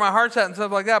know where my heart's at and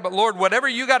stuff like that. But Lord, whatever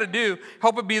you got to do,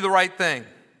 help it be the right thing,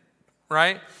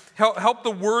 right? Help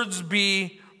the words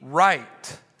be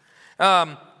right.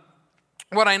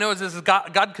 What I know is this: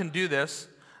 God can do this.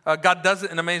 God does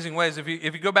it in amazing ways. If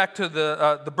you go back to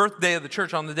the birthday of the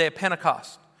church on the day of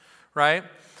Pentecost, right?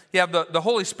 You have the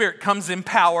Holy Spirit comes in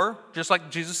power, just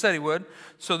like Jesus said he would,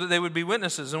 so that they would be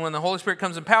witnesses. And when the Holy Spirit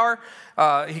comes in power,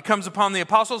 he comes upon the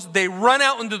apostles. They run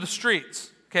out into the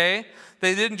streets, okay?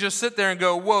 They didn't just sit there and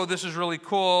go, whoa, this is really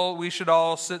cool. We should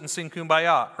all sit and sing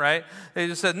Kumbaya, right? They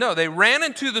just said, no. They ran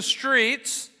into the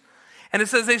streets, and it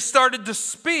says they started to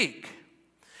speak.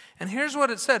 And here's what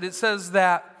it said. It says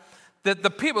that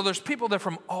the people, there's people there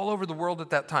from all over the world at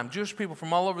that time, Jewish people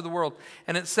from all over the world.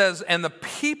 And it says, and the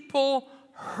people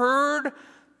heard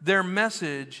their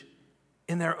message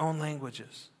in their own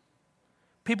languages.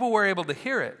 People were able to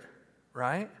hear it,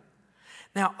 right?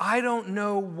 Now, I don't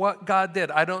know what God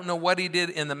did. I don't know what he did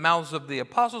in the mouths of the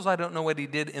apostles. I don't know what he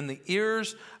did in the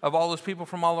ears of all those people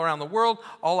from all around the world.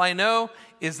 All I know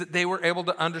is that they were able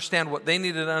to understand what they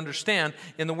needed to understand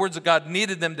in the words that God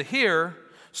needed them to hear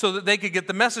so that they could get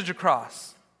the message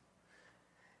across.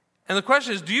 And the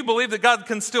question is, do you believe that God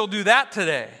can still do that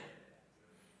today?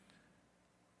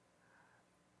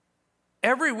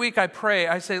 Every week I pray,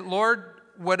 I say, Lord,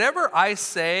 whatever I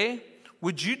say,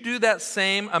 would you do that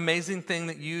same amazing thing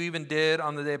that you even did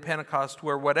on the day of Pentecost,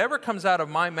 where whatever comes out of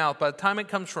my mouth, by the time it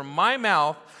comes from my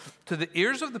mouth to the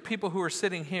ears of the people who are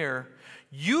sitting here,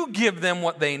 you give them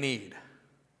what they need.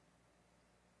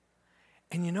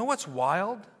 And you know what's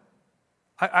wild?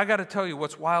 I got to tell you,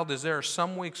 what's wild is there are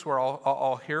some weeks where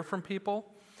I'll hear from people,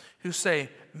 who say,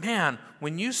 man,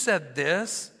 when you said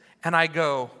this, and I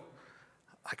go,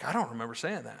 like, I don't remember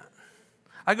saying that.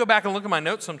 I go back and look at my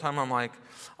notes sometime, I'm like,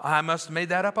 I must have made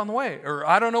that up on the way, or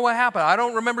I don't know what happened. I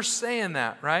don't remember saying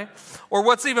that, right? Or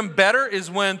what's even better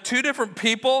is when two different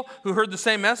people who heard the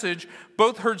same message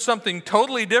both heard something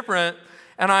totally different,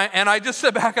 and I just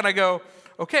sit back and I go,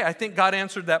 okay, I think God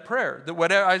answered that prayer. That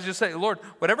whatever I just say, Lord,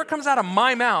 whatever comes out of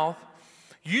my mouth,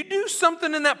 you do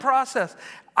something in that process.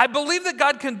 I believe that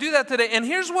God can do that today, and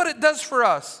here's what it does for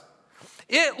us.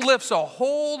 It lifts a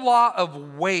whole lot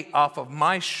of weight off of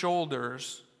my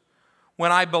shoulders when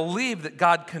I believe that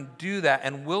God can do that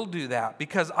and will do that,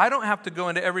 because I don't have to go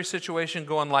into every situation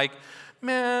going like,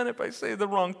 man, if I say the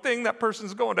wrong thing, that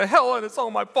person's going to hell and it's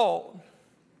all my fault,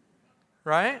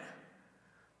 right?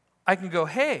 I can go,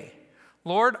 hey,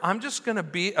 Lord, I'm just going to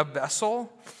be a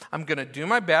vessel. I'm going to do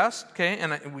my best, okay?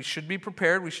 And we should be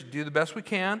prepared. We should do the best we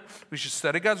can. We should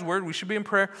study God's word. We should be in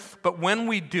prayer. But when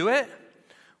we do it,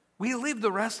 we leave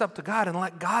the rest up to God and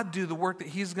let God do the work that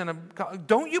he's going to.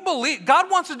 Don't you believe? God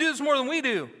wants to do this more than we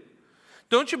do.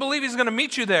 Don't you believe he's going to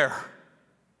meet you there?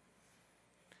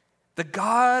 The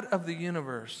God of the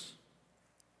universe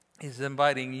is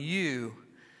inviting you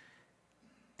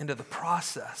into the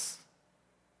process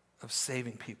of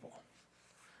saving people.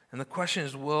 And the question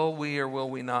is, will we or will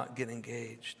we not get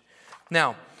engaged?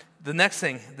 Now, the next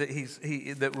thing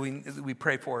that we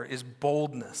pray for is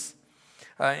boldness.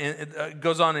 And it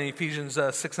goes on in Ephesians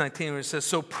 6:19 where it says,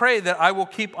 so pray that I will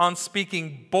keep on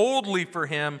speaking boldly for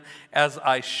him as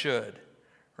I should.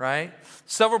 Right?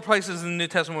 Several places in the New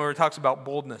Testament where it talks about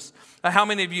boldness. How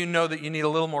many of you know that you need a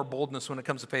little more boldness when it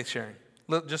comes to faith sharing?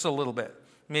 Just a little bit.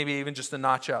 Maybe even just a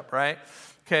notch up, right?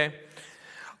 Okay.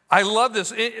 I love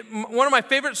this. One of my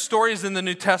favorite stories in the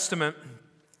New Testament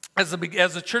as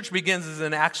the church begins is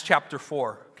in Acts chapter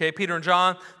 4. Okay, Peter and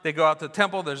John, they go out to the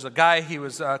temple. There's a guy, he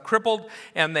was crippled,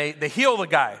 and they heal the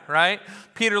guy, right?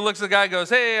 Peter looks at the guy, goes,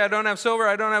 hey, I don't have silver,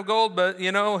 I don't have gold, but,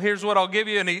 here's what I'll give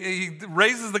you. And he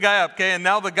raises the guy up, okay? And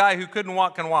now the guy who couldn't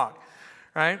walk can walk,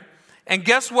 right? And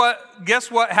guess what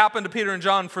happened to Peter and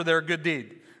John for their good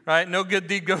deed, right? No good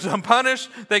deed goes unpunished.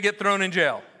 They get thrown in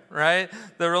jail. Right?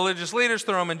 The religious leaders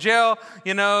throw them in jail.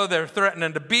 They're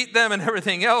threatening to beat them and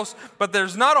everything else. But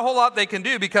there's not a whole lot they can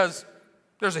do because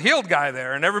there's a healed guy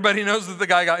there. And everybody knows that the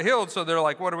guy got healed. So they're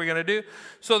like, what are we going to do?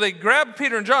 So they grab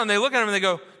Peter and John. They look at him and they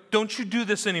go, don't you do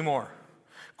this anymore.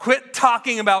 Quit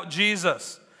talking about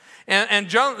Jesus. And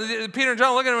Peter and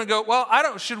John look at him and go,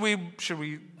 well, should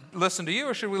we listen to you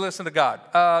or should we listen to God?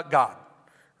 God.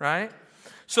 Right?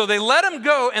 So they let him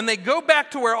go and they go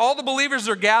back to where all the believers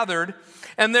are gathered.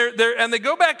 And they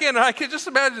go back in, and I can just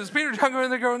imagine this Peter and John going,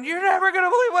 they're going, you're never going to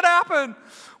believe what happened.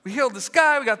 We healed this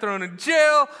guy. We got thrown in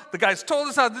jail. The guys told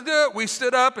us how to do it. We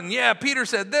stood up, and yeah, Peter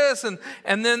said this.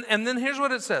 And then here's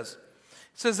what it says.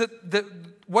 It says that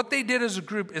what they did as a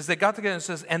group is they got together and it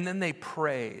says, and then they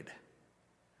prayed.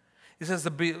 It says the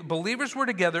believers were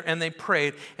together, and they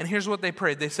prayed. And here's what they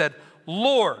prayed. They said,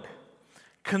 Lord,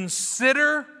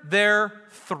 consider their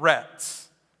threats.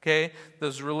 Okay,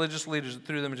 those religious leaders that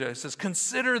threw them in jail. It says,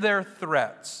 consider their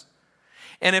threats.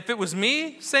 And if it was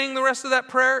me saying the rest of that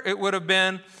prayer, it would have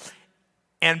been,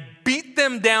 and beat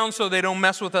them down so they don't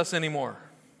mess with us anymore.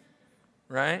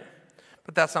 Right?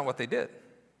 But that's not what they did.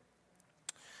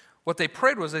 What they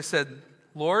prayed was they said,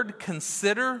 Lord,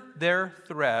 consider their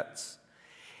threats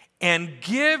and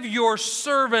give your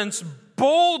servants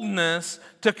boldness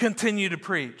to continue to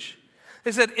preach.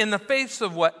 They said, in the face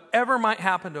of whatever might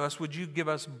happen to us, would you give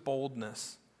us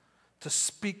boldness to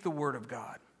speak the word of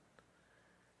God?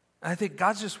 And I think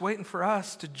God's just waiting for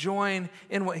us to join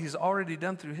in what he's already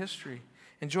done through history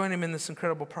and join him in this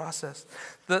incredible process.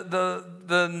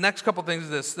 The next couple things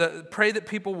is this. Pray that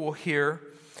people will hear.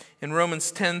 In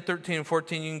Romans 10, 13, and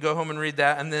 14, you can go home and read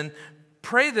that. And then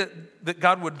pray that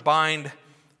God would bind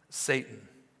Satan.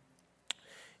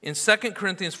 In 2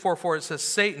 Corinthians 4:4, it says,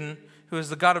 Satan, who is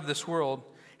the God of this world,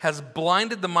 has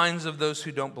blinded the minds of those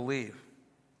who don't believe.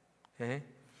 Okay?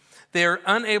 They are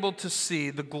unable to see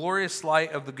the glorious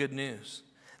light of the good news.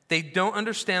 They don't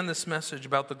understand this message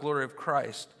about the glory of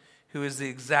Christ, who is the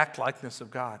exact likeness of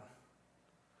God.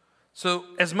 So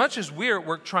as much as we're at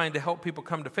work trying to help people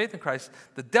come to faith in Christ,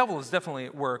 the devil is definitely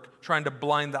at work trying to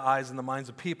blind the eyes and the minds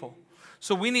of people.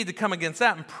 So we need to come against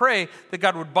that and pray that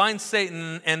God would bind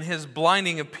Satan and his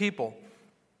blinding of people,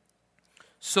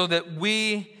 so that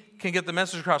we can get the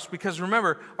message across. Because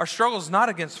remember, our struggle is not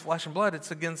against flesh and blood. It's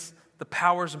against the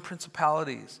powers and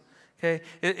principalities. Okay?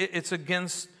 It's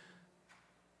against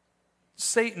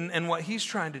Satan and what he's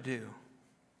trying to do.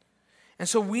 And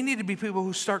so we need to be people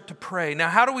who start to pray. Now,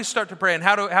 how do we start to pray? And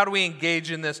how do we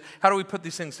engage in this? How do we put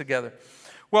these things together?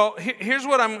 Well, here's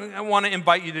what I want to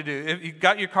invite you to do. If you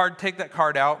got your card, take that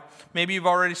card out. Maybe you've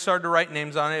already started to write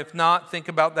names on it. If not, think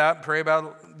about that. Pray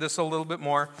about this a little bit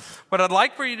more. What I'd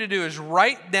like for you to do is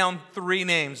write down 3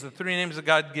 names, the 3 names that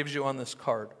God gives you on this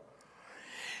card.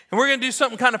 And we're going to do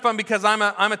something kind of fun because I'm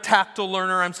a tactile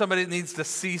learner. I'm somebody that needs to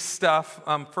see stuff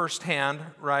firsthand,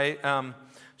 right?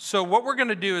 So what we're going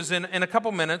to do is in a couple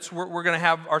minutes, we're going to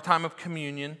have our time of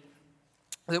communion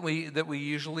that we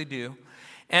usually do.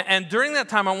 And during that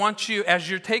time, I want you, as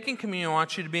you're taking communion, I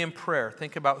want you to be in prayer.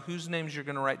 Think about whose names you're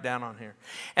going to write down on here.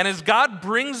 And as God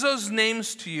brings those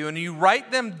names to you and you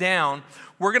write them down,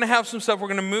 we're going to have some stuff. We're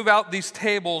going to move out these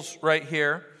tables right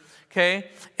here, okay?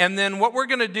 And then what we're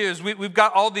going to do is we've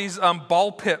got all these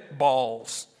ball pit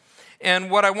balls.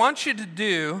 And what I want you to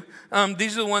do,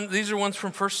 these are ones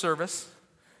from first service,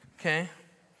 okay?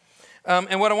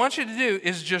 And what I want you to do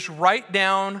is just write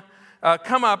down,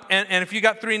 come up, and if you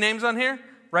got 3 names on here,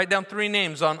 write down 3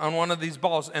 names on one of these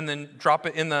balls and then drop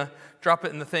it in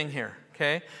the thing here,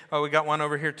 okay? Oh, we got one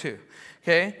over here too,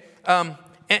 okay?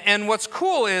 And what's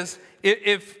cool is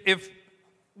if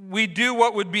we do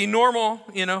what would be normal,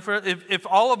 you know, if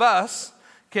all of us,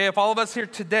 okay, if all of us here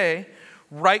today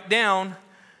write down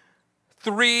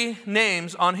 3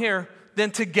 names on here,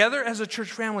 then together as a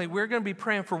church family, we're going to be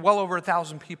praying for well over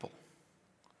 1,000 people,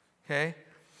 okay?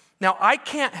 Now, I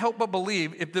can't help but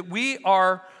believe that we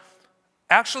are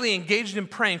actually engaged in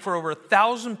praying for over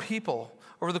 1,000 people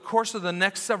over the course of the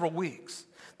next several weeks,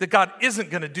 that God isn't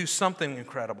going to do something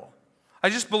incredible. I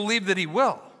just believe that he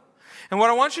will. And what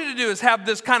I want you to do is have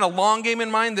this kind of long game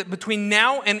in mind that between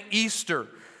now and Easter,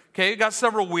 okay, you got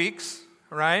several weeks,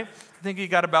 right? I think you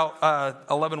got about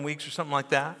 11 weeks or something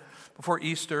like that before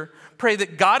Easter. Pray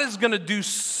that God is going to do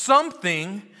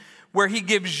something where he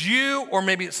gives you, or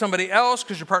maybe it's somebody else,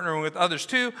 because you're partnering with others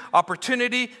too,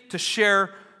 opportunity to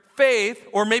share faith,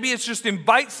 or maybe it's just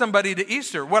invite somebody to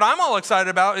Easter. What I'm all excited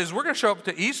about is we're going to show up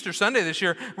to Easter Sunday this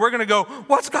year. We're going to go,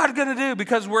 what's God going to do?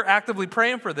 Because we're actively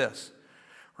praying for this,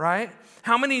 right?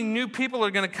 How many new people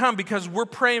are going to come because we're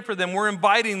praying for them, we're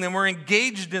inviting them, we're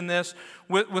engaged in this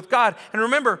with God. And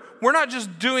remember, we're not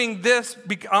just doing this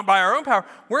by our own power.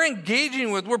 We're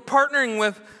partnering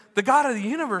with the God of the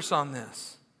universe on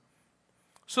this.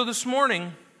 So this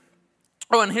morning,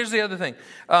 oh, and here's the other thing.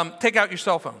 Take out your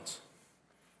cell phones.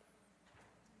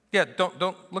 Yeah,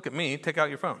 don't look at me. Take out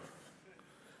your phone.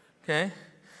 Okay?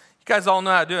 You guys all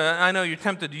know how to do it. I know you're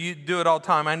tempted to do it all the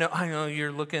time. I know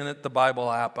you're looking at the Bible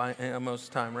app most of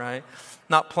the time, right?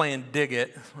 Not playing Dig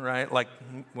It, right? Like,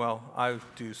 well, I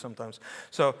do sometimes.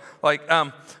 So,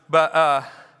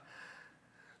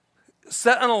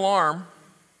 set an alarm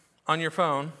on your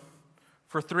phone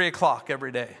for 3 o'clock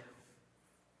every day.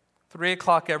 3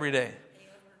 o'clock every day.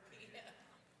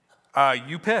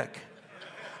 You pick.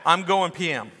 I'm going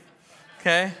PM.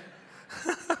 Okay?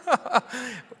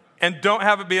 And don't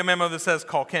have it be a memo that says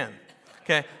call Ken.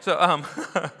 Okay? So,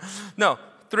 no,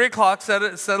 3 o'clock, set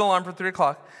alarm for 3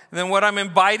 o'clock. And then what I'm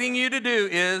inviting you to do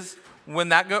is when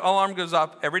that alarm goes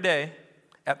off every day,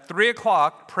 at 3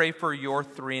 o'clock, pray for your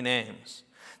 3 names.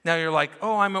 Now you're like,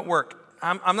 oh, I'm at work.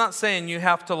 I'm not saying you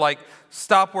have to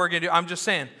stop work and do. I'm just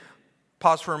saying,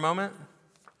 pause for a moment.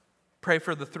 Pray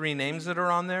for the 3 names that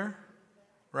are on there,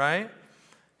 right?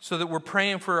 So that we're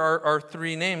praying for our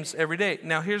 3 names every day.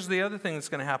 Now, here's the other thing that's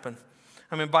going to happen.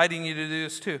 I'm inviting you to do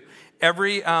this too.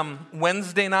 Every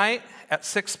Wednesday night at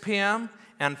 6 p.m.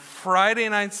 and Friday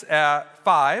nights at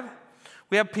 5,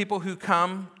 we have people who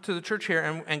come to the church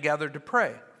here and gather to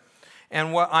pray.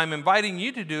 And what I'm inviting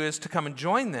you to do is to come and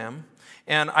join them.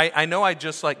 And I know I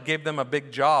just gave them a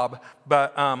big job,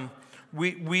 but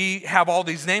we have all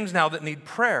these names now that need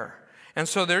prayer. And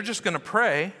so they're just going to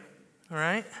pray, all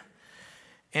right?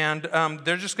 And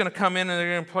they're just going to come in and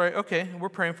they're going to pray, okay, we're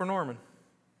praying for Norman.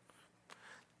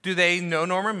 Do they know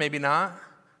Norman? Maybe not.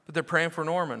 But they're praying for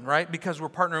Norman, right? Because we're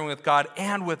partnering with God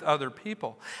and with other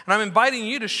people. And I'm inviting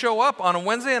you to show up on a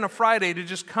Wednesday and a Friday to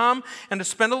just come and to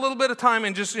spend a little bit of time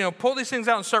and just, pull these things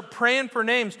out and start praying for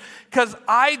names. Because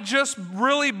I just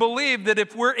really believe that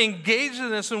if we're engaged in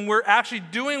this and we're actually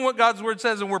doing what God's word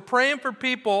says and we're praying for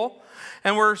people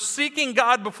and we're seeking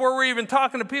God before we're even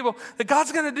talking to people, that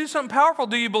God's going to do something powerful.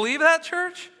 Do you believe that,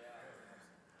 church?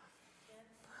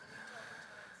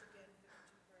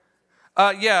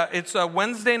 Yeah, it's a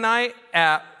Wednesday night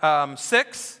at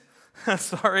 6.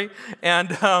 Sorry,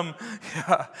 and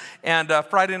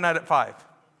Friday night at 5.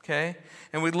 Okay,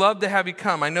 and we'd love to have you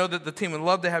come. I know that the team would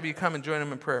love to have you come and join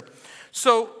them in prayer.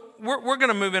 So we're going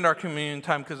to move into our communion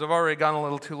time because I've already gone a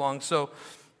little too long. So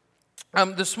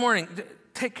this morning,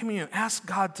 take communion. Ask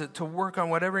God to work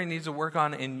on whatever He needs to work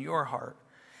on in your heart.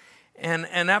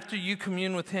 And after you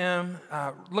commune with him,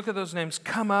 look at those names,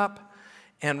 come up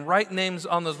and write names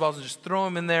on those balls and just throw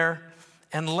them in there.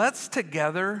 And let's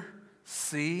together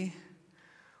see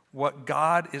what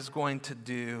God is going to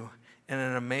do in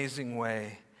an amazing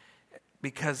way,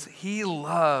 because he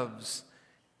loves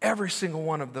every single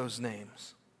one of those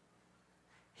names.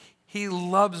 He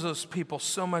loves those people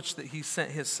so much that he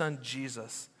sent his son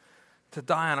Jesus to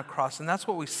die on a cross. And that's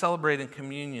what we celebrate in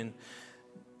communion,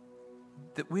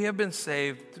 that we have been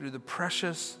saved through the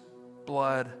precious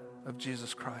blood of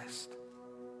Jesus Christ.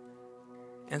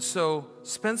 And so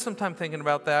spend some time thinking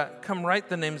about that. Come write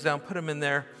the names down, put them in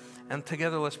there, and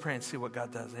together let's pray and see what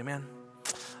God does. Amen.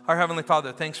 Our Heavenly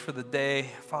Father, thanks for the day.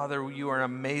 Father, you are an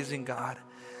amazing God.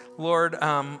 Lord,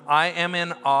 I am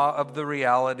in awe of the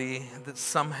reality that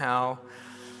somehow,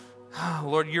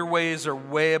 Lord, your ways are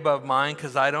way above mine,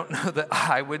 because I don't know that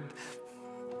I would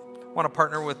want to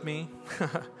partner with me.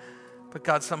 But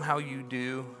God, somehow you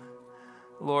do.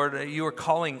 Lord, you are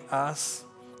calling us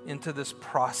into this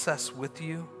process with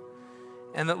you.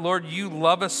 And that, Lord, you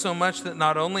love us so much that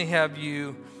not only have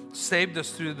you saved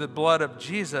us through the blood of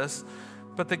Jesus,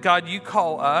 but that, God, you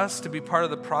call us to be part of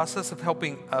the process of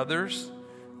helping others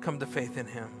come to faith in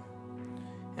him.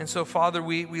 And so, Father,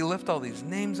 we lift all these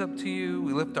names up to you.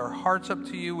 We lift our hearts up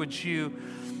to you. Would you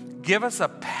give us a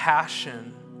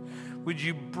passion? Would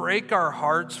you break our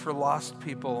hearts for lost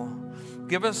people?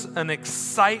 Give us an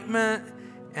excitement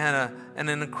and an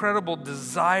incredible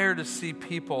desire to see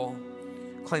people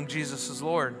claim Jesus as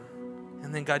Lord.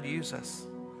 And then, God, use us.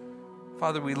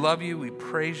 Father, we love you. We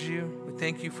praise you. We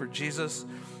thank you for Jesus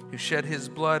who shed his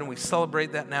blood. And we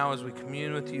celebrate that now as we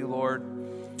commune with you, Lord.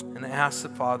 And ask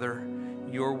that, Father,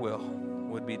 your will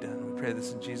would be done. We pray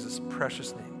this in Jesus'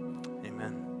 precious name.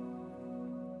 Amen.